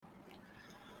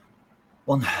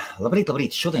Un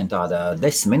labrīt. Šodien tāda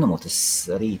 10 minūtes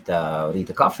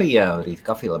rīta kafija.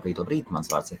 Labrīt. Mans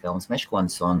vārds ir Helmuts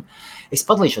Meškonis, un es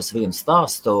padalīšos vienu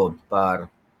stāstu ar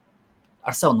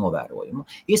savu novērojumu.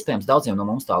 Iespējams, daudziem no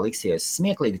mums tā liksies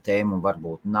smieklīga tēma un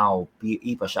varbūt nav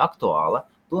īpaši aktuāla.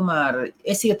 Tomēr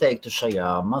es ieteiktu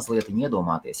šajā mazliet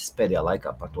iedomāties. Es pēdējā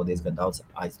laikā par to diezgan daudz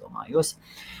aizdomājos.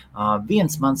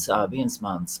 Viens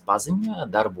mans paziņā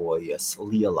darbojas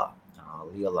lielā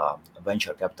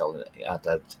venture capital,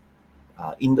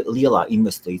 lielā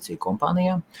investīciju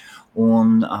kompānijā,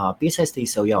 un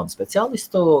piesaistīja sev jaunu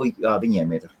speciālistu.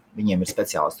 Viņiem ir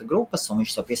speciālistu grupas, un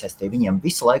viņš sev piesaistīja. Viņiem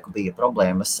visu laiku bija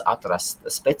problēmas atrast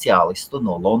speciālistu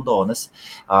no Londonas,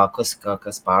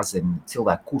 kas pārzina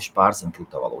cilvēku, kurš pārzina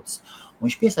kriptovalūtas. Un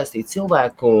viņš piesaistīja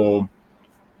cilvēku,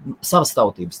 savas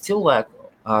tautības cilvēku,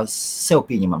 sev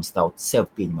pieņemams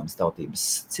tautības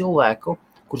cilvēku,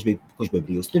 kurš bija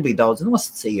brīvs. Tur bija daudz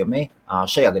nosacījumi.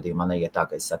 Šajā gadījumā neiet tā,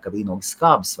 ka es saku, ka vīnogas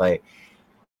skābes vai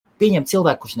pieņem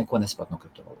cilvēku, kurš neko nesaprot no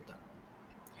kriptovalūtām.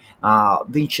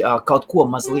 Viņš kaut ko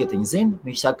mazliet zina.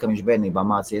 Viņš saka, ka viņš bērnībā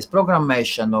mācījies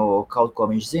programmēšanu, kaut ko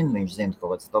viņš zina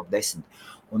kaut kāds top 10.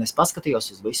 Un es paskatījos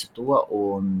uz visu to,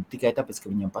 un tikai tāpēc, ka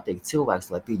viņam patīk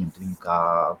cilvēks, lai pieņemtu viņu kā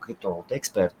kriptovalūtu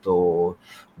ekspertu,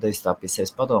 tad es tā pie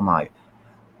sevis padomāju,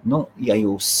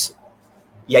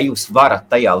 ja jūs varat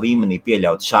tajā līmenī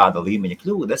pieļaut šāda līmeņa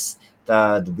kļūdas,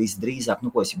 tad visdrīzāk,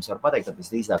 ko es jums varu pateikt, tad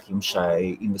visdrīzāk jums šai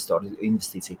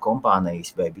investīciju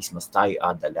kompānijas vai vismaz tai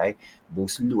atdaļai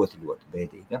būs ļoti, ļoti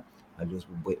bēdīga.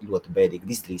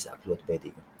 Visdrīzāk ļoti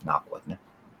bēdīga nākotne.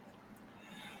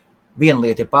 Viena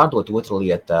lieta ir pārdot, otra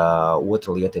lieta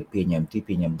ir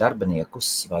pieņemt darbiniekus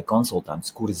vai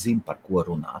konsultantus, kuri zina, par ko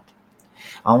runāt.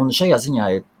 Un šajā ziņā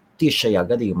tieši šajā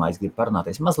gadījumā es gribu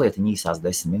parunāties mazliet īsās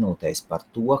 10 minūtēs par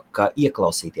to, ka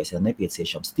ieklausīties ir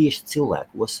nepieciešams tieši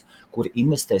cilvēkos, kuri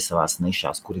investē savās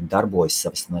nišās, kuri darbojas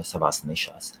savās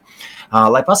nišās.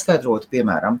 Lai paskaidrotu,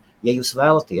 piemēram, ja jūs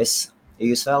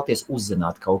vēlaties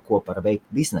uzzināt kaut ko par veikt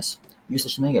biznesu, jūs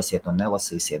taču neiesiet un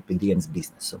nelasīsiet pie dienas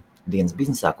biznesu. Dienas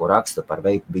biznesā, ko raksta par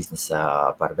veikt biznesa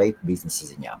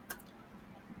ziņām.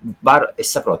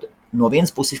 Es saprotu, no vienas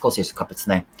puses izklausīsies, kāpēc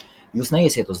ne. Jūs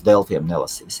neiesiet uz Delfiem,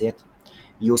 nelasīsiet.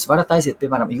 Jūs varat aiziet,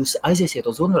 piemēram, jūs aiziesiet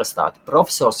uz universitāti.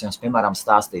 Profesors jums, piemēram,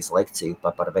 stāstīs lekciju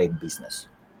par veidu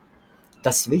biznesu.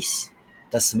 Tas viss,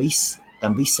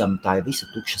 tam visam tā ir visa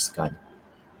tukša skaņa.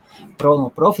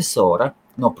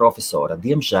 No profesora,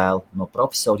 diemžēl,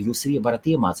 jūs varat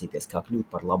iemācīties, kā kļūt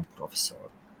par labu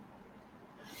profesoru.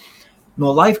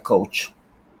 No life coach.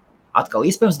 Atkal,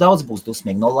 iespējams, daudz būs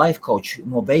dusmīgi. No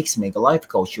veiksmīga life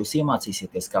coach jūs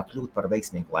iemācīsieties, kā kļūt par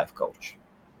veiksmīgu life coach.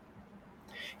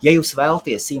 Ja jūs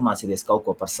vēlaties iemācīties kaut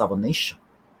ko par savu nišu,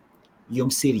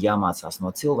 jums ir jāmācās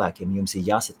no cilvēkiem, jums ir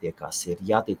jāsatiekās, ir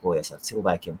jātīkojas ar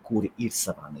cilvēkiem, kuri ir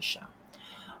savā nišā.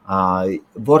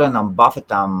 Warrenam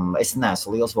Buffetam, es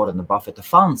neesmu liels Warrena Buffeta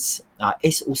fans,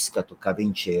 es uzskatu, ka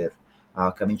viņš ir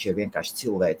vienkārši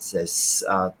cilvēces,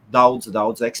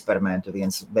 daudz eksperimentu,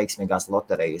 viens veiksmīgās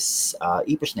loterijas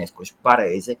īpašnieks, kurš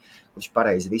pareizi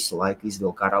visu laiku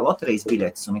izvilka ārā loterijas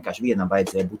biļetes, un vienkārši vienam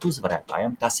vajadzēja būt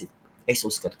uzvarētājam. Es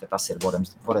uzskatu, ka tas ir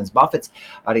Warrens Buffets.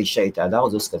 Arī šeit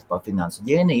daudz uzskata par finansu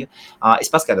ģēniju. Es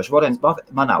paskaidrošu, Warrens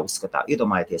Buffets manā uzskatā,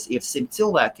 iedomājieties, ir 100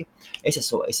 cilvēki.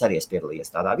 Es arī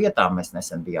piedalījies tādā vietā, mēs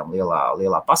nesen bijām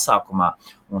lielā pasākumā,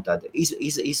 un tad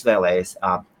izvēlējies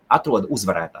atrod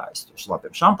uzvarētājus,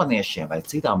 labiem šampaniešiem vai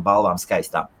citām balvām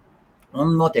skaistām.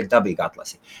 Un notiek dabīga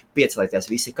atlase. Piecelieties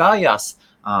visi kājās,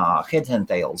 heads and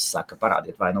tails saka,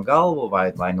 parādiet vai nu galvu,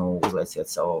 vai nu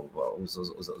uzlieciet savu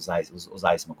uz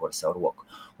aizmuguri savu roku.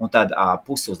 Un tad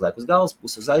pusi uzliek uz galvas,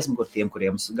 pusi uz aizmuguri, tiem,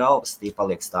 kuriem uz galvas, tie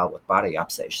paliek stāvot, pārējie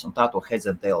apsēžas. Un tā to heads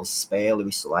and tails spēli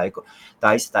visu laiku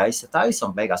taisa,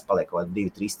 un beigās paliek kaut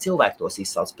 2-3 cilvēki, tos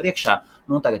izsauc priekšā,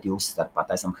 tagad jūs starpā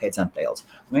taisam heads and tails.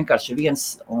 Vienkārši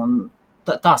viens, un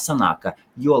tā sanāk, ka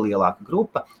jo lielāka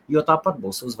grupa, jo tāpat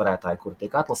būs uzvarētāji, kuri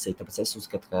tiek atlasīti. Tāpēc es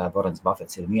uzskatu, ka Warrens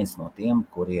Buffets ir viens no tiem,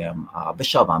 kuriem bez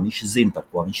šaubām viņš zina, par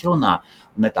ko viņš runā.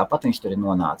 Un ne tāpat viņš tur ir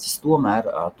nonācis. Tomēr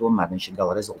viņš ir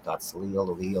gala rezultāts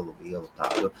lielu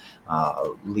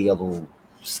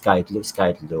skaitļu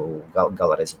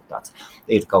gala rezultāts.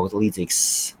 Ir kaut līdzīgs,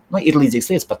 ir līdzīgas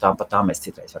lietas, par tām mēs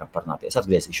citreiz varam parunāties.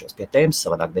 Atgriezīšos pie tēmas,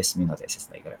 savādāk 10 minūtēs es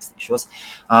neierakstīšos.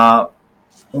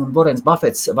 Un Warrens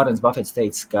Buffets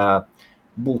teica, ka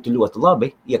būtu ļoti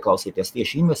labi ieklausīties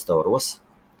tieši investoros,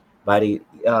 vai arī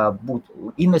būt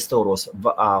investoros,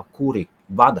 kuri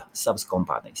vada savas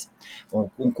kompānijas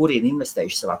un kuri ir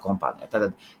investējuši savā kompānijā.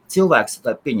 Tātad cilvēks,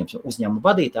 pieņemsim uzņēmumu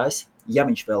vadītājs, ja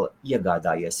viņš vēl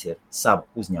iegādājies ir savu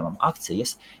uzņēmumu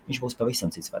akcijas, viņš būs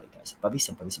pavisam cits vadītājs.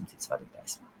 Pavisam cits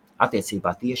vadītājs.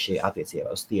 attiecībā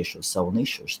tieši uz savu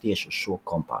nišu, tieši uz šo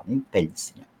kompāniju, peļņas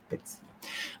ziņā.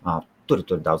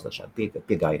 Tur daudz dažādi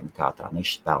piegājieni, kā tā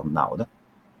niša pelna nauda.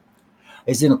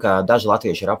 Es zinu, ka daži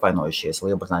latvieši ir apvainojušies,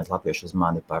 Lielbritānijas latvieši uz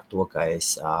mani par to, ka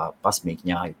es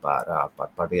pasmīkņāju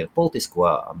par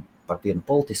vienu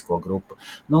politisko grupu.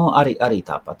 Arī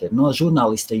tāpat ir. No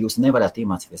žurnālista jūs nevarat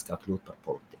iemācīties, kā kļūt par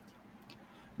politiku.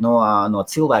 No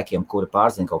cilvēkiem, kuri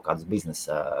pārzina kaut kādas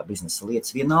biznesa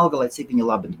lietas, vienalga, lai cik viņi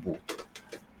labi būtu.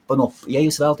 Ja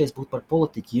jūs vēlaties būt par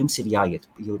politiķu, jums ir jāiet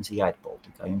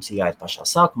politikā, jums ir jāiet pašā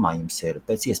sākumā, jums ir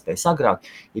pēc iespējas agrāk,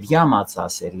 ir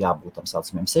jāmācās, ir jābūt tam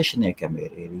saucamiem sešiniekam,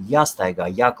 ir jāstaigā,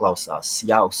 jāklausās,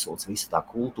 jāuzsūc visa tā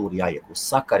kultūra, jāiegūst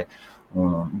sakari,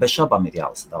 un bez šabām ir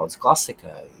jālasa daudz klasika,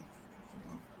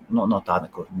 no tā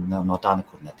nekur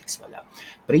netiks vaļā.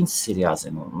 Princis ir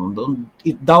jāzina, un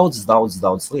ir daudz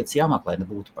lietas jāmāk, lai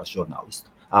nebūtu par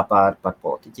žurnālistu. Par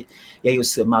politiķi. Ja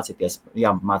jūs mācieties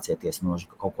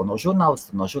kaut ko no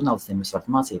žurnālistiem, jūs varat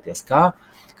mācīties, kā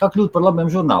kļūt par labiem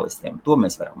žurnālistiem. To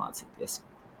mēs varam mācīties.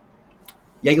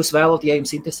 Ja jums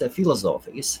interesē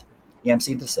filozofijas,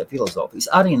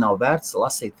 arī nav vērts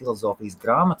lasīt filozofijas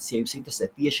grāmatas, ja jums interesē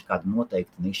tieši kāda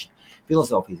noteikta niša.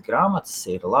 Filozofijas grāmatas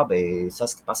ir labi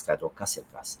paskaidro, kas ir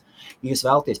kas. Ja jūs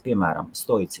vēlaties, piemēram,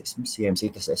 stoicisms, ja jums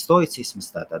interesē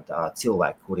stoicisms, tātad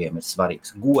cilvēki, kuriem ir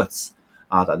svarīgs gods,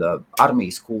 tāda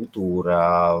armijas kultūra,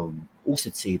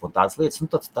 uzticība un tādas lietas,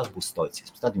 tad tas būs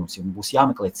stoicisms. Tad jums būs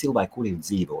jāmeklē cilvēki, kuri ir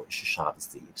dzīvojuši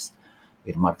šādas dzīves.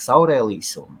 Ir Marks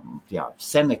Aurēlijs un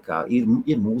Seneka,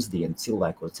 ir mūsdienu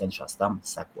cilvēki, kuri cenšas tam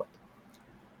sekot.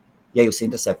 Ja jūs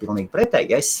interesē pilnīgi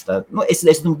pretējais, es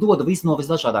dodu no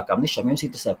visdažādākām nišām, ja jums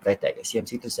interesē pretējais, ja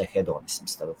jums interesē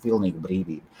hedonisms, tad pilnīga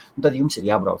brīvība. Tad jums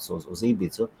ir jābrauc uz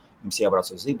Ibizu,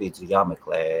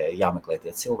 jāmeklē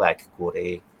tie cilvēki,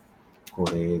 kuri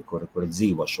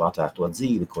dzīvo šo atvērto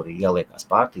dzīvi, kuri ieliekās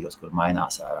partijos, kuri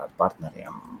mainās ar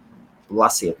partneriem.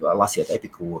 Lasiet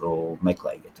Epikūru,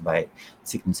 meklējiet, vai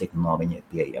cik no viņa ir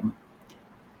pieejama.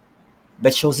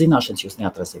 Bet šo zināšanas jūs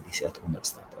neatradīsiet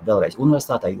universitātē. Vēlreiz,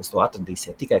 universitātē jūs to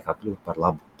atradīsiet tikai kā kļūt par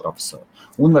labu profesoru.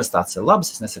 Universitātes ir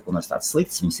labas, es nesaku universitātes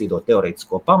sliktas, viņas iedod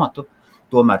teorētisko pamatu,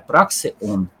 tomēr praksi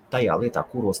un tajā lietā,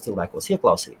 kuros cilvēkos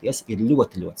ieklausīties, ir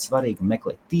ļoti, ļoti svarīgi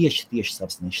meklēt tieši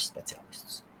savas nišas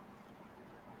speciālistus.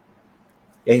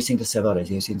 Ja jūs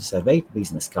interesē veikt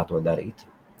biznesu, kā to darīt,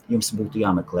 jums būtu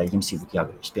jāmeklē, jums būtu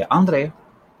jāgriežas pie Andreja,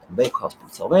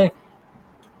 veikhouse.lv,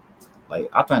 vai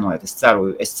atvainojiet, es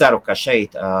ceru, ka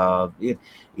šeit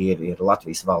ir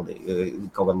Latvijas kaut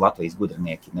kādi Latvijas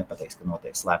gudrinieki nepateiks, ka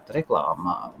notiek slēpta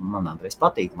reklāma. Man Andrejs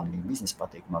patīk, man viņa biznesa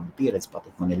patīk, man viņa pieredze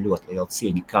patīk, man ir ļoti liela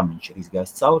cieņa, kam viņš ir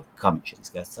izgājis cauri,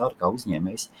 kā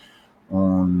uzņēmējs.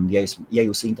 Un ja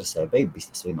jūs interesē veikt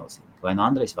biznesu viennozīmīgi, vai no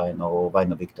Andrejs, vai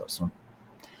no Viktors, un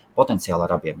potenciāli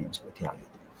ar abiem jums būtu jāiet.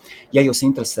 Ja jūs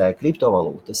interesē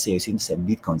kriptovalūtas, ja jūs interesē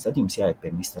bitcoins, tad jums jāiet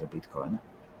pie Mr. Bitcoina.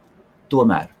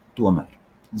 Tomēr,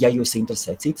 ja jūs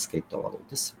interesē citas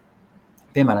kriptovalūtas,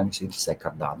 piemēram, jūs interesē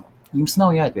Cardano, jums nav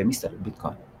jāiet pie Mr.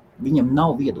 Bitcoina. Viņam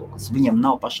nav viedoklis, viņam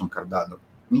nav pašam Cardano,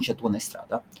 viņš ar to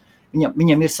nestrādā.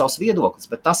 Viņam ir savs viedoklis,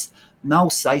 bet tas nav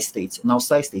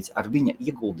saistīts ar viņa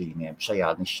ieguldījumiem šajā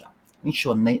nišā. Viņš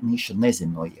šo nišu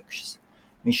nezina no iekšas.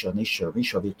 Viņš šo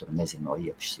virtuvi nezina no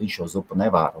iekšas, viņš šo zupu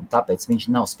nevāra, un tāpēc viņš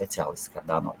nav speciālists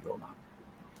Cardano jomā.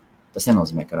 Tas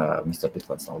nenozīmē, ka Mr.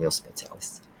 Bitcoins nav liels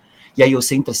speciālists. Ja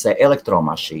jūs interesē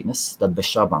elektromašīnas, tad bez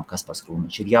šaubām Kaspars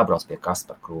Krūmiņš ir jābrauc pie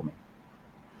Kaspara Krūmiņa.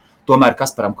 Tomēr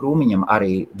Kasparam Krūmiņam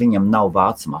arī viņam nav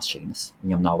vācu mašīnas.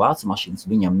 Viņam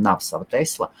nav sava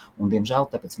Tesla, un, diemžēl,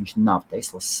 tāpēc viņš nav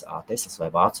Teslas vai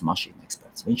vācu mašīnu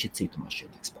eksperts. Viņš ir citu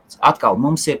mašīnu eksperts. Atkal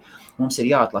mums ir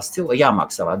jāatlasa cilvēki, jāmāk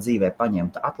savā dzīvē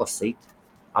paņemt,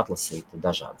 atlasīt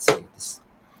dažādas lietas.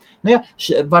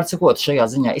 Var sakot, šajā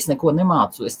ziņā es neko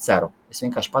nemācu, es ceru. Es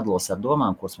vienkārši padalos ar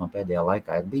domām, kuras man pēdējā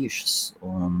laikā ir bijušas,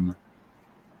 un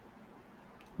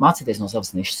mācieties no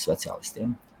savas nišas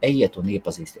speciālistiem. Ejiet un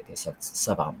iepazīstieties ar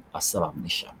savām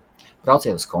nišām.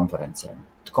 Brauciet uz konferencēm.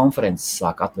 Konferences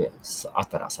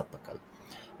atverās atpakaļ.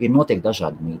 Ir notiek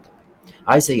dažādi mītāji.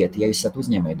 Aizejiet, ja jūs esat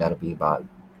uzņēmēju darbībā,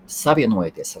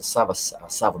 savienojieties ar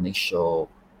savu nišu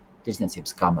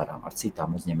tirdzniecības kamerām, ar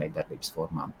citām uzņēmēju darbības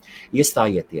formām.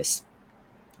 Iestājieties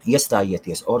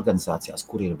organizācijās,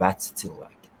 kur ir veci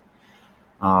cilvēki.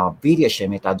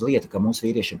 Vīriešiem ir tāda lieta, ka mums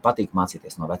vīriešiem patīk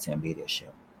mācīties no veciem vīriešiem.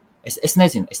 Es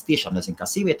nezinu, es tiešām nezinu, kā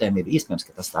sievietēm ir, iespējams,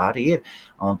 ka tas tā arī ir,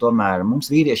 un tomēr mums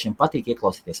vīriešiem patīk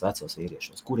ieklausīties vecos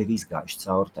vīriešos, kuri ir izgājuši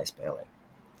cauri tai spēlē.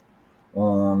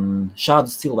 Un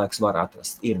šādus cilvēkus var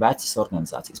atrast. Ir vecas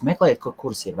organizācijas. Meklējiet,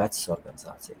 kuras ir vecas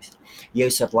organizācijas. Ja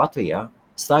jūs esat Latvijā,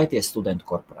 stājieties studentu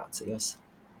korporācijās.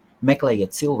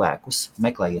 Meklējiet cilvēkus,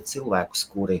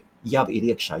 kuri jau ir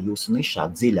iekšā jūsu nišā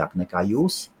dziļāk nekā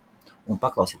jūs, un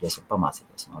paklausieties un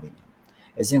pamācieties no viņiem.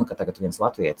 Es zinu, ka tagad viens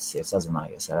latvietis ir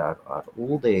sazinājies ar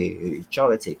Uldi. Čau,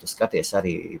 Vecī, tu skaties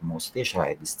arī mūsu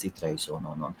tiešraides citreiz,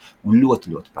 un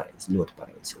ļoti, ļoti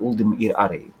pareizi. Uldim ir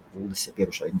arī, Uldis ir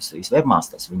pierušo industrijas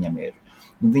webmasters,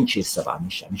 viņš ir savā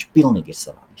nišā, viņš pilnīgi ir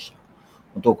savā nišā.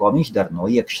 Un to, ko viņš dara no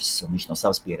iekšas, un viņš no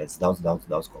savas pieredzes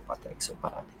daudz ko pateiks un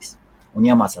parādīs. Un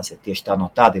jāmācāsiet tieši tā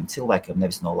no tādiem cilvēkiem,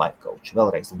 nevis no life coach.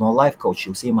 Vēlreiz, no life coach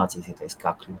jūs iemācīsieties,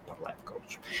 kā kļūt par life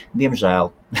coach.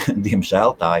 Diemžēl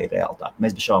tā ir realitāte.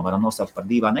 Mēs bez šaubām varam nosaukt par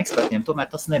dīvainu ekspertiem, tomēr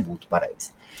tas nebūtu pareizi.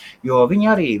 Jo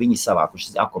viņi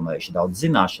savākuši, akumulējuši daudz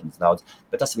zināšanas,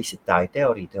 bet tas viss ir tā, ir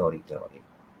teorija.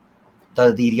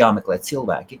 Tad ir jāmeklē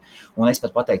cilvēki, un es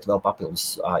pat pateiktu, vēl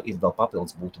papildus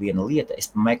būtu viena lieta,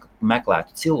 es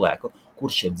meklētu cilvēku,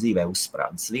 kurš ir dzīvē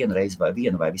uzsprādzis vienu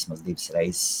vai vismaz 2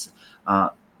 reizes.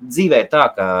 Dzīvē ir tā,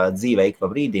 ka dzīvē ik pa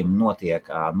brīdim notiek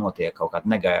kaut kādi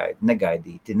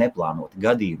negaidīti, neplānoti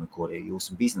gadījumi, kuri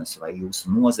jūsu biznesu vai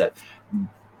jūsu nozari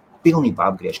pilnībā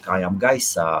apgriež kājām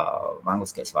gaisā,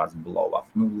 angliskais vārds blow up.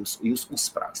 Jūs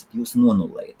uzsprāgstat, jūs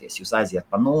nonulējaties, jūs aiziet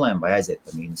pa nulēm vai aiziet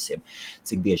pa mīnusiem.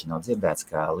 Cik bieži nav dzirdēts,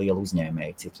 ka liela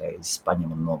uzņēmēji citreiz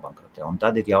paņem un nobankrotē. Un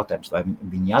tad ir jautājums, vai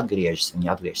viņi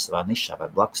atgriežas savā nišā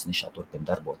vai blakus nišā turpina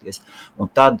darboties. Un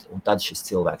tad šis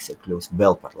cilvēks ir kļūst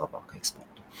vēl par labāku ekspertu.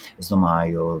 Es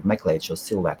domāju, meklējiet šos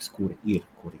cilvēkus, kuri ir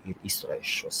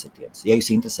izturējuši šos sitienus. Ja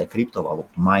jūs interesē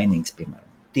kriptovalūtu mainings, piemēram,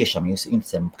 tiešām jūs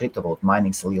interesē kriptovalūtu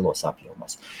mainings lielos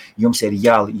apjomos. Jums ir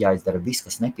jāizdara viss,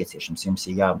 kas nepieciešams. Jums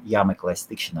ir jāmeklē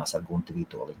tikšanās ar Gunti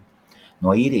Vitoļiņu. No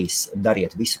Īrijas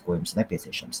dariet visu, ko jums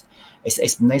nepieciešams.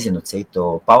 Es nezinu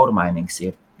citu. Power Minings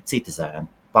ir cita zēna.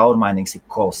 Power Minings ir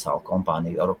kolosāla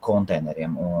kompānija ar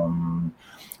konteineriem.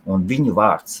 Un viņu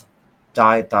vārds, tā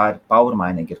ir Power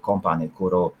Mining ir kompānija,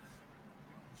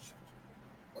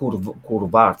 kuru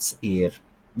vārds ir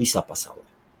visā pasaulē.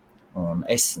 Un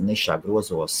es nišā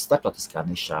grozos, starptautiskā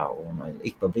nišā, un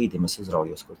ik pa brīdim es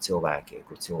uzraujos, kur cilvēki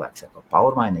saka,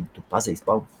 Power Mining, tu pazīsti,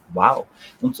 wow!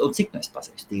 Un cik nu es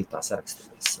pazīstu, tīri tā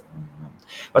sarakstīties.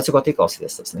 Var cikot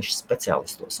ieklausīties savas nišas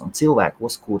speciālistos un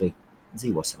cilvēkos, kuri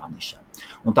dzīvo savā nišā.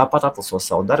 Un tāpat atlaso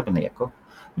savu darbinieku,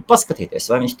 paskatieties,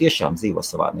 vai viņš tiešām dzīvo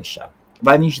savā nišā,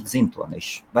 vai viņš zina to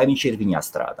nišu, vai viņš ir viņā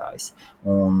strādājis.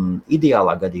 Un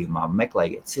ideālā gadījumā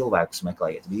meklējiet cilvēkus,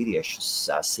 meklējiet vīriešus,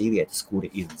 sievietes, kuri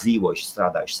ir dzīvojuši,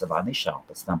 strādājuši savā nišā un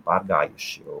pēc tam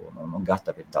pārgājuši un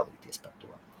gatavi ir dalīties par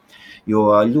to.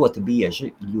 Jo ļoti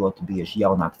bieži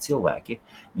jaunāki cilvēki,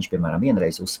 viņš, piemēram,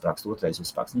 vienreiz uzsprāgst, otrais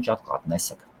uzsprāgst, viņš atklāti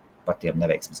nesaka par tiem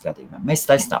neveiksmes gadījumiem. Mēs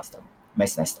nestāstam.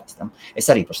 Es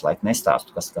arī pašlaik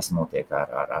nestāstu, kas notiek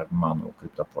ar manu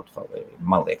kriptoportfolio.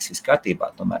 Man liekas, viss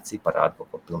kārtībā, tomēr cipari rāda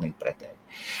kaut ko pilnīgi pretēji.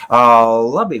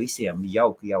 Labi visiem,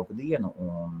 jauku dienu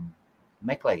un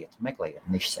meklējiet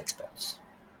nišas ekspertus.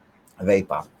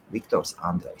 Veipā Viktors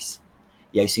Andrejs.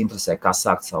 Ja jūs interesē, kā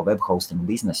sākt savu web hosting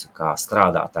biznesu, kā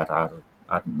strādāt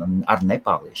ar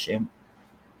nepāliešiem,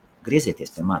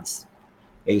 griezieties pie manis.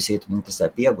 Ja jūs interesē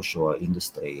pieaugušo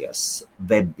industrijas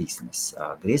web biznesu,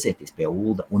 griezieties pie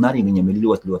Ulda, un arī viņam ir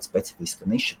ļoti, ļoti specifiska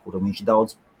niša, kuru viņš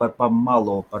daudz par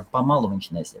pamalu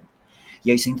viņš nezina. Ja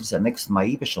jūs interesē nekustamā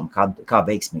īpašuma, kā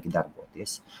veiksmīgi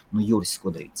darboties, Juris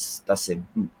Skudrītis, tas ir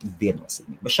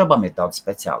viennozīmīgi. Bez šabām ir daudz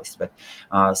speciālisti, bet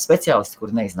speciālisti,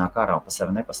 kuri neiznāk ārā un pa sevi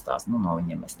nepastāst, no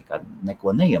viņiem mēs nekad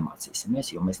neko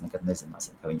neiemācīsimies, jo mēs nekad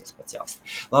nezināsim, ka viņi ir speciālisti.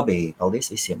 Labi, paldies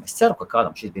visiem. Es ceru, ka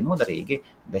kādam šis bija noderīgi.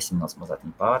 10 minūtes mazliet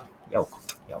pāri. Jauku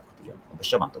dienu. Bez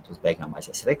šabām tad uz beigām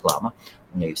aizies reklāma.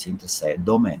 Un ja jūs interesē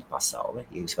domēnu pasauli,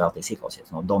 ja jūs vēlaties ieklausīties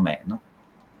no domēnu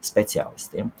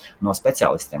speciālistiem,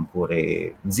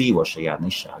 kuri dzīvo šajā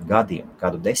nišā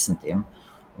gadu desmitiem,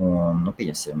 un,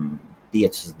 pieņemsim,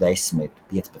 5, 10,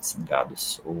 15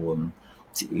 gadus, un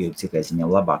citreiz viņam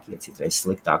labāk, citreiz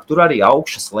sliktāk. Tur arī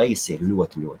augšas lejas ir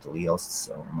ļoti, ļoti liels,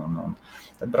 un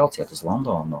tad brauciet uz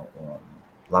Londonu, un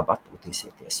labi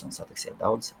atpūtīsieties, un satiksiet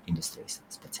daudz industrijas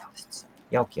speciālistus.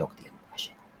 Jauki dienu!